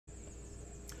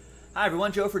Hi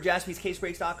everyone, Joe for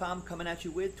jaspyscasebreaks.com coming at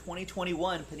you with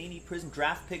 2021 Panini Prism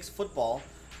Draft Picks Football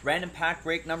Random Pack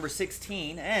Break number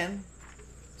 16, and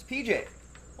it's PJ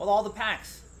with all the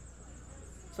packs.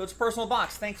 So it's a personal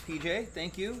box. Thanks PJ.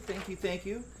 Thank you, thank you, thank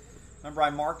you. Remember I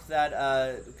marked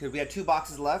that because we had 2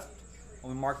 boxes left,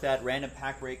 and we marked that Random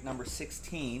Pack Break number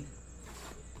 16.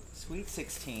 Sweet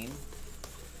 16.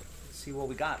 Let's see what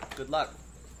we got. Good luck.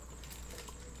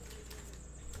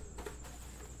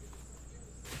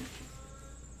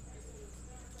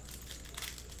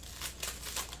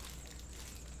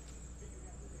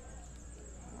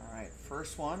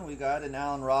 First one, we got an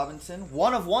Allen Robinson.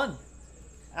 1 of 1.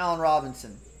 Allen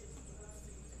Robinson.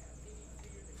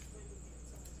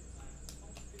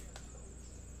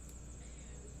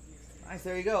 Nice,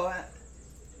 there you go.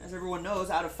 As everyone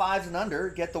knows, out of 5s and under,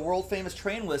 get the world famous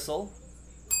train whistle.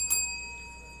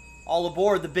 All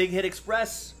aboard the Big Hit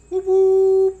Express. Whoop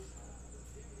whoop.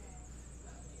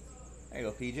 There you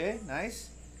go, PJ. Nice.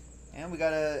 And we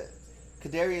got a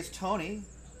Kadarius Toney,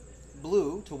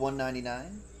 blue to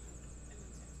 199.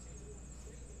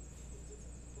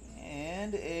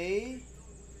 And a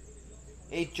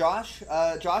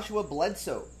Joshua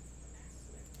Bledsoe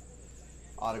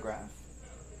autograph.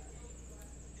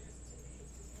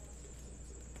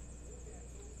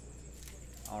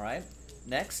 All right,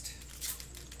 next.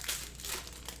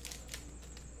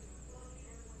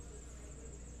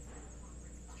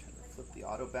 Flip the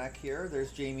auto back here.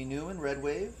 There's Jamie Newman, red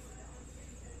wave.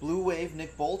 Blue wave,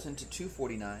 Nick Bolton to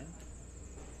 249.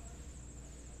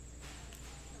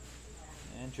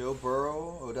 And Joe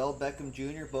Burrow, Odell Beckham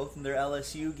Jr., both in their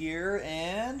LSU gear.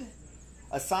 And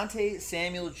Asante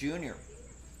Samuel Jr.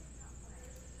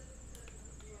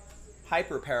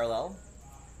 Hyper parallel.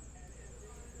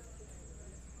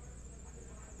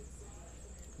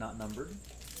 Not numbered.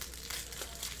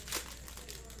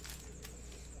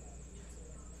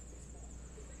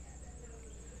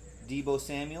 Deebo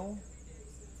Samuel,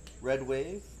 red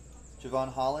wave.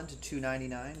 Javon Holland to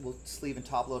 299. We'll sleeve and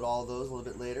top load all of those a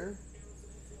little bit later.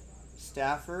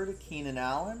 Stafford, Keenan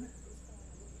Allen.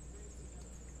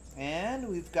 And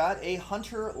we've got a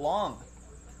Hunter Long.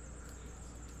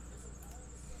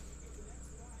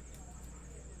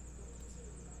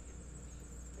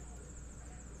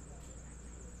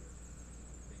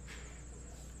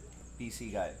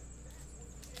 BC guy.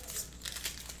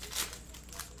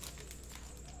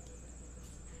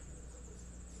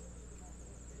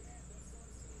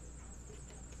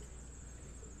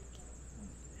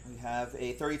 We have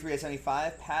a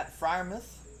 33/75 Pat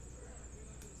Freiermuth.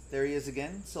 There he is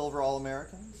again, silver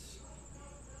All-Americans.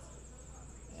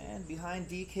 And behind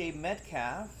DK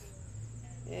Metcalf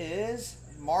is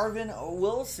Marvin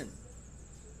Wilson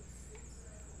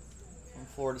from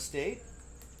Florida State,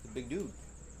 the big dude.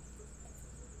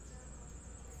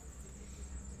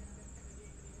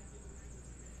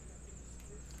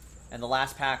 And the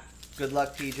last pack, good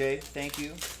luck PJ, thank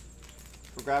you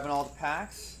for grabbing all the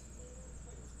packs.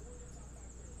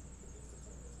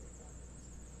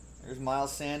 There's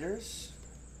Miles Sanders.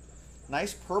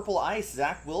 Nice purple ice,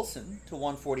 Zach Wilson to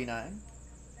 149.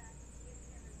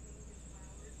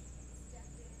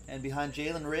 And behind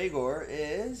Jalen Reagor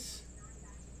is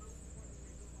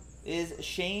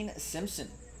Shane Simpson.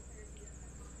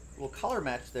 A little color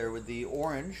match there with the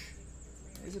orange.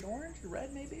 Is it orange or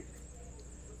red maybe?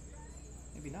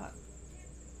 Maybe not.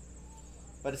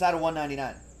 But it's out of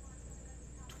 199.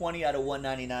 20 out of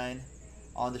 199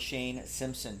 on the Shane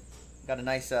Simpson. Got a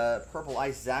nice purple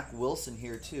ice Zach Wilson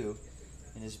here too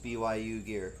in his BYU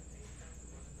gear.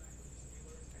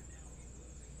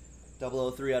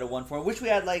 003 out of 140. Wish we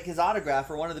had like his autograph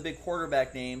for one of the big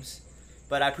quarterback names.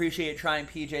 But I appreciate trying,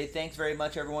 PJ. Thanks very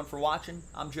much everyone for watching.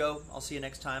 I'm Joe. I'll see you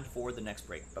next time for the next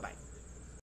break. Bye-bye.